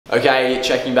Okay,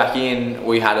 checking back in,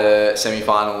 we had a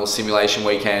semi-final simulation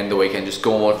weekend, the weekend just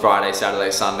gone, Friday,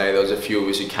 Saturday, Sunday. There was a few of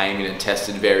us who came in and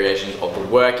tested variations of the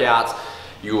workouts.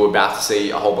 You were about to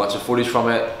see a whole bunch of footage from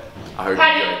it. I hope you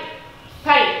enjoyed.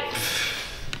 Paddy!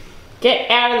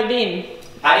 Get out of the bin.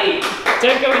 Paddy!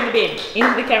 Don't go in the bin,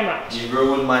 into the camera. You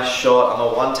ruined my shot.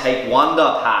 I'm a one-take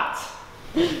wonder, Pat.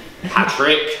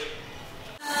 Patrick.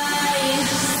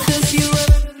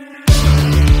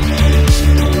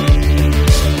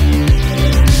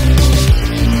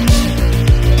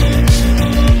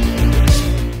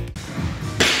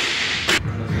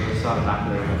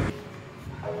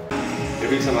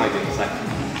 It'll be something like this, like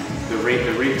the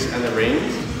rigs and the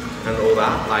rings and all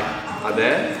that like are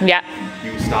there. Yeah.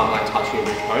 You start like touching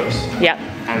the post. Yeah.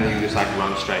 And you just like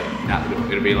run straight out the door.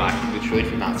 It'll be like literally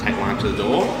from that tape line to the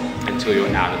door until you're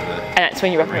out of the. And that's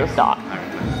when you reckon it'll start. I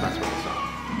reckon that's when it'll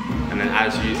start. And then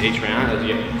as you each round, as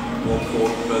you get more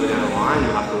further down the line,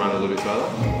 you'll have to run a little bit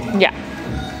further. Yeah.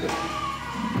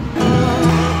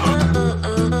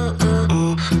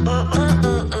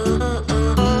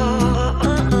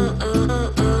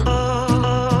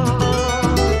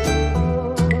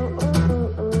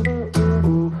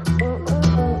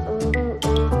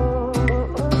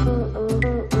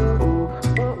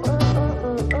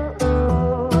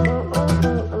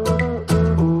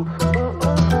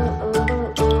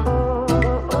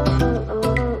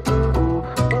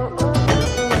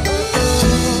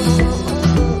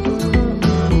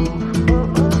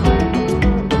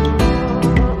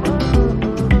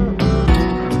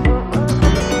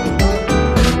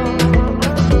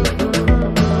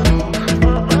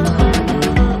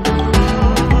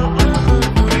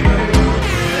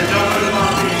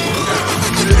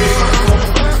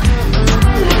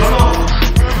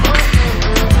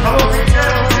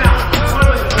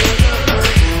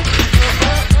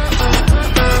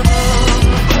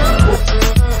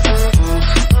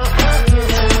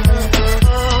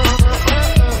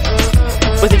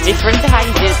 Was it different to how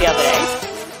you did it the other day?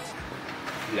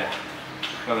 Yeah.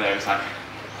 The other day it was like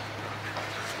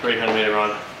 300 meter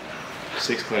run,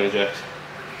 6 clean and jerks,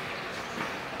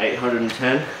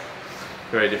 810.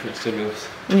 Very different stimulus.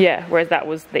 Yeah, whereas that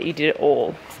was that you did it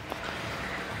all.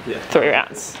 Yeah. 3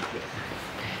 rounds.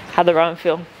 How'd the run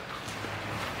feel?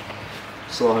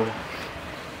 Slow.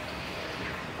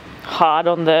 Hard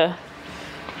on the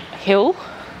hill?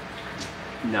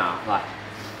 Nah, like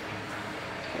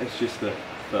it's just the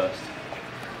first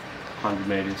 100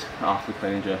 meters after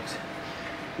clean and jerks.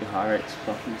 Your heart rate's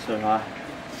fucking so high.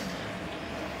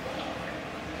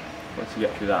 Once you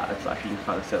get through that, it's like you can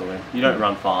kind of settle in. You don't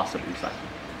run faster, but it's like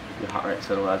your heart rate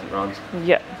settles as it runs.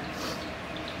 Yeah.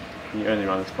 You only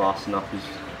run as fast enough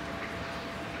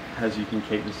as you can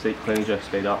keep the clean and jerk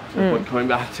speed up. So coming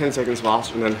back 10 seconds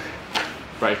faster and then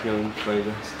braking on clean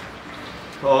and jerks.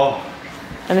 Oh.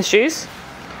 And the shoes?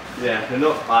 Yeah, they're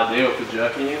not ideal for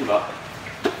jerking in, but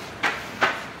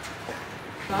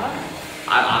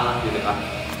I like it.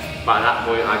 By that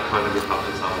point, I kind of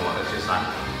recovered somewhat. It's just like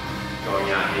going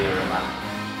out here and like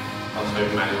I was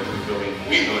hoping Maddie wasn't filming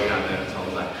going out there, so I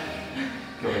was like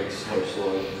going so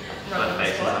slow. That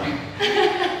face is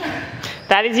like.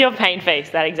 That is your pain face,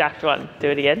 that exact one. Do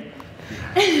it again.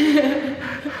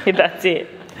 That's it.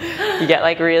 You get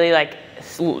like really like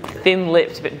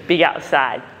thin-lipped but big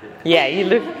outside. Yeah, you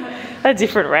look a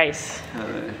different race.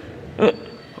 Oh.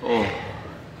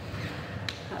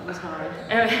 That was hard.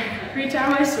 Every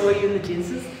time I saw you in the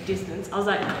distance, I was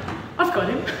like, I've got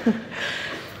him.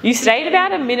 You stayed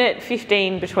about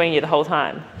 1:15 between you the whole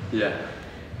time. Yeah.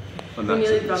 We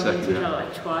nearly bumped into each other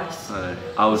like twice. I know.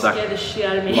 I was like, scared the shit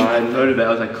out of me. My note about it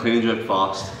was like clean and jerk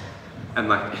fast, and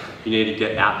like you need to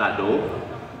get out that door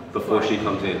before she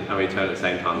comes in, and we turn at the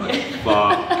same time. Like,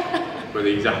 fuck, we're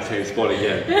the exact same spot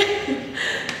again.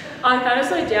 I kind of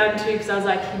slowed down too because I was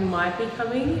like, he might be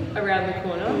coming around the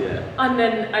corner. Yeah. And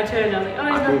then I turned and I was like, oh,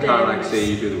 he's I not can there. kind of like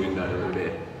see you through the window a little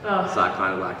bit. Oh. So I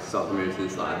kind of like stopped the move to the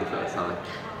side the first time.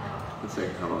 The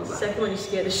second time I was like. Second one, you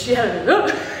scared the shit out of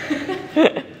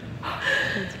me.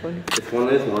 That's funny. It's one of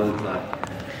those ones like.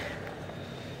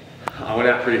 I went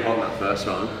out pretty hot in that first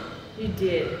run. You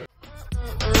did.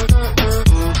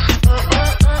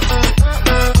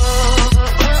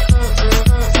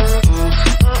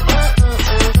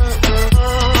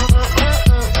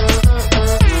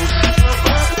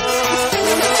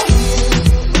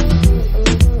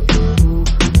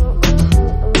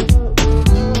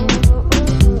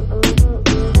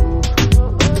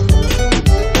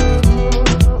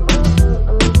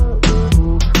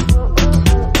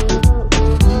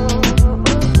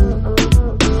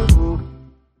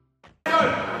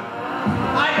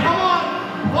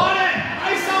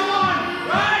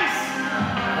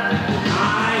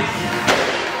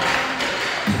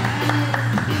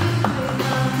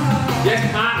 Yes,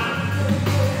 partner.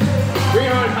 Bring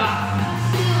her own part.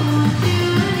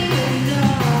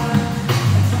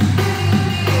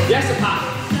 Yes,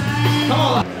 partner. Come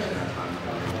on.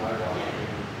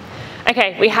 Okay,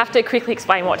 we have to quickly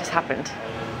explain what just happened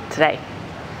today.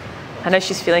 I know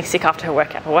she's feeling sick after her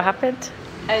workout. What happened?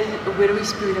 And widowy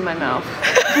spewed in my mouth.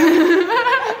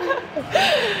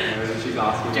 She's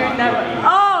asking During that one.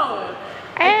 Oh!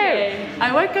 Okay.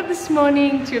 I woke up this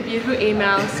morning to a beautiful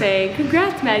email saying,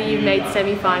 congrats Maddie, you've made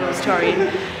semi-finals,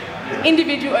 Torian.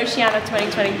 Individual Oceania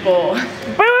 2024.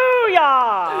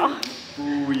 Booyah!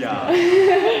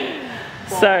 Booyah.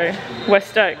 So, we're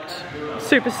stoked.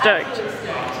 Super stoked.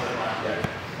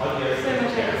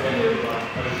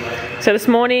 So this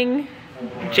morning,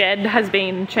 Jed has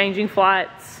been changing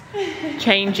flights,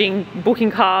 booking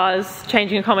cars,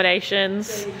 changing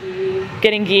accommodations,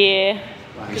 getting gear.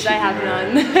 Because I have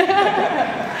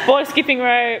none. Bought a skipping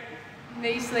rope,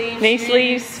 Knee sleeves. knee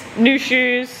sleeves, new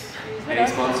shoes. Any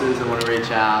sponsors that want to reach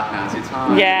out, now's your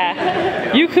time.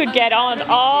 Yeah, you could get on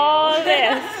all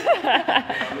this.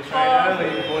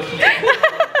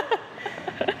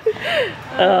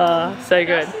 Oh, so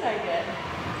good.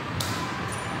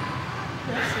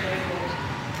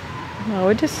 Oh,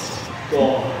 we're just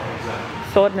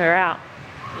sorting her out.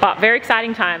 But very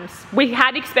exciting times. We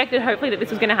had expected hopefully that this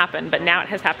was going to happen, but now it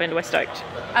has happened. We're stoked.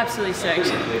 Absolutely stoked.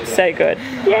 So good.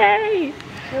 Yay!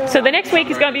 So the next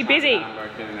week is going to be busy.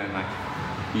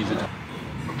 Use it.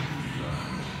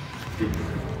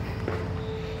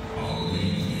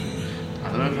 I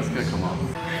don't know if that's going to come up.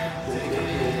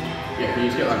 Yeah, can you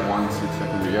just get like 1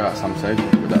 6-second video at some stage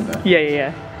with that there? Yeah, yeah,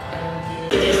 yeah.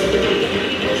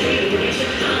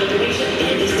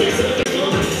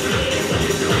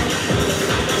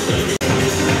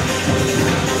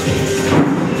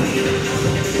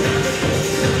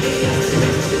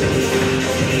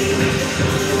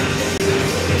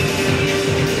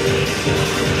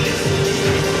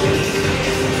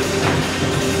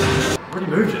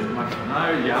 Moved it. I'm like,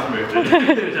 no, you haven't moved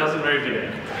it. It hasn't moved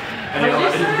yet. And you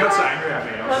got so angry at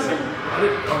me.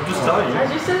 I'm just telling you. I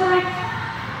just said like...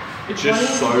 It's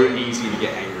just so easy to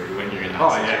get angry when you're in that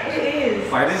Yeah. It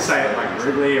is. Like, I didn't say it like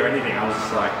rudely or anything. I was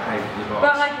just like, hey, you boss.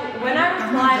 But like when I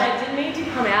replied, I didn't mean to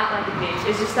come out like a bitch.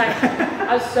 It's just like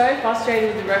I was so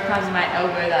frustrated with the rope climbs in my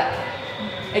elbow that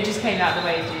it just came out the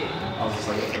way it did. I was just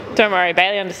like, Don't worry,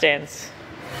 Bailey understands.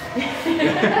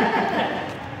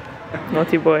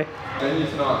 Naughty boy. venue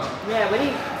tonight. Yeah, what do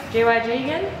you GYG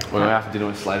again? We're going out for dinner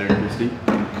with Slater and Christy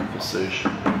for sushi.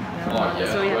 Oh,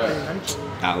 That's all we yeah. have for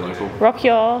lunch. At local. Rock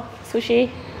your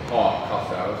sushi. Oh,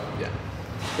 cost hours. Yeah.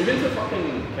 You been to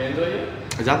fucking Kansas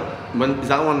yet? Is that the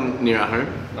one near our home?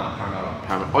 No, Paramount.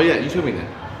 Paramount. Oh yeah, you took me there.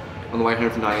 On the way home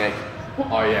from 98.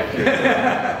 Oh yeah.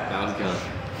 That was good.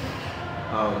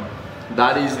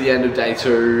 That is the end of day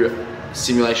 2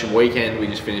 simulation weekend. We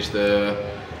just finished the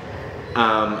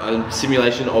a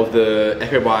simulation of the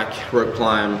echo bike rope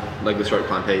climb, legless rope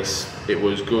climb piece. It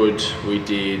was good. We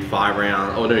did 5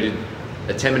 rounds. Oh no, we did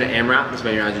a 10-minute AMRAP, as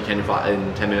many rounds as you can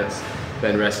in 10 minutes.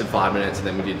 Then rested 5 minutes, and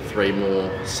then we did 3 more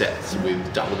sets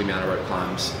with double the amount of rope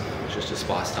climbs, just to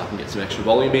spice it up and get some extra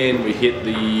volume in. We hit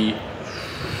the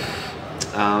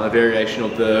a variation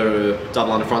of the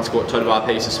double under front squat total bar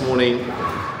piece this morning.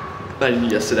 Then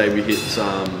yesterday we hit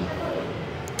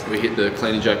the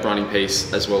clean and jerk running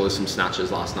piece, as well as some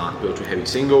snatches last night, built to a heavy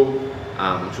single,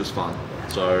 which was fun.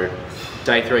 So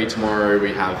day 3 tomorrow,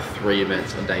 we have 3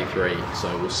 events on day 3,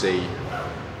 so we'll see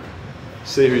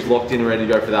who's locked in and ready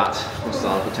to go for that. We'll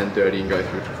start up at 10:30 and go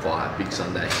through till 5, big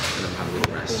Sunday, and then have a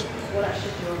little rest.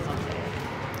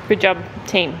 Good job,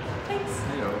 team. Thanks.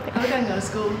 I'm going to go to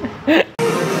school.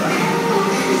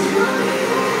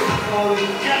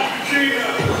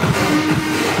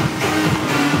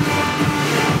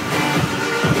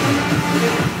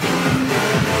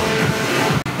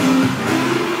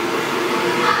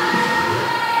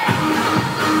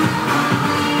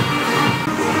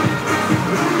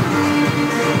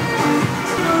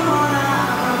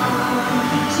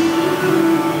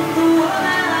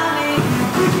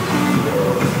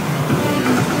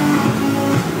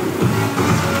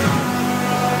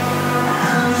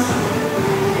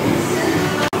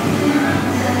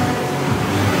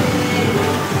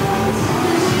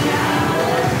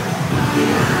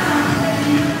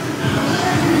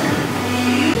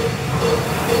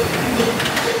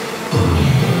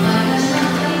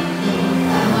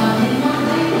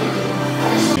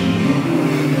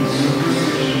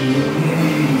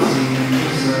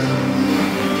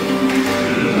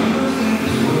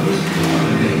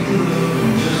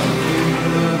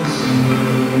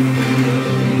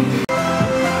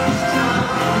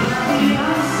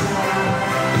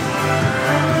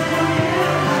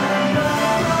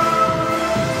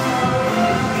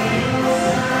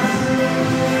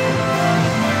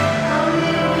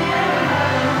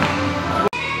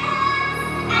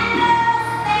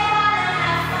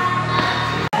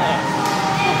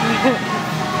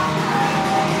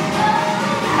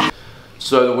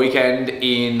 So the weekend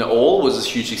in all was a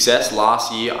huge success.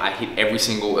 Last year, I hit every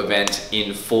single event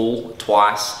in full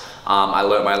twice. I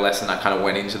learned my lesson. I kind of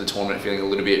went into the tournament feeling a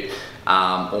little bit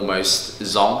almost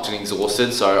zonked and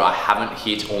exhausted, so I haven't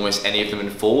hit almost any of them in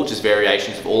full, just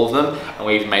variations of all of them. And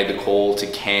we even made the call to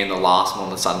can the last one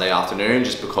on the Sunday afternoon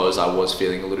just because I was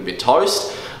feeling a little bit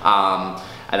toast.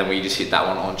 And then we just hit that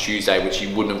one on Tuesday, which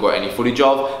you wouldn't have got any footage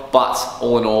of. But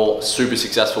all in all, super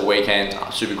successful weekend.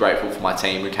 I'm super grateful for my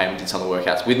team who came and did some of the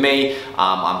workouts with me.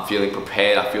 I'm feeling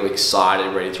prepared. I feel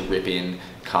excited, ready to rip in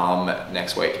come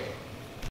next week.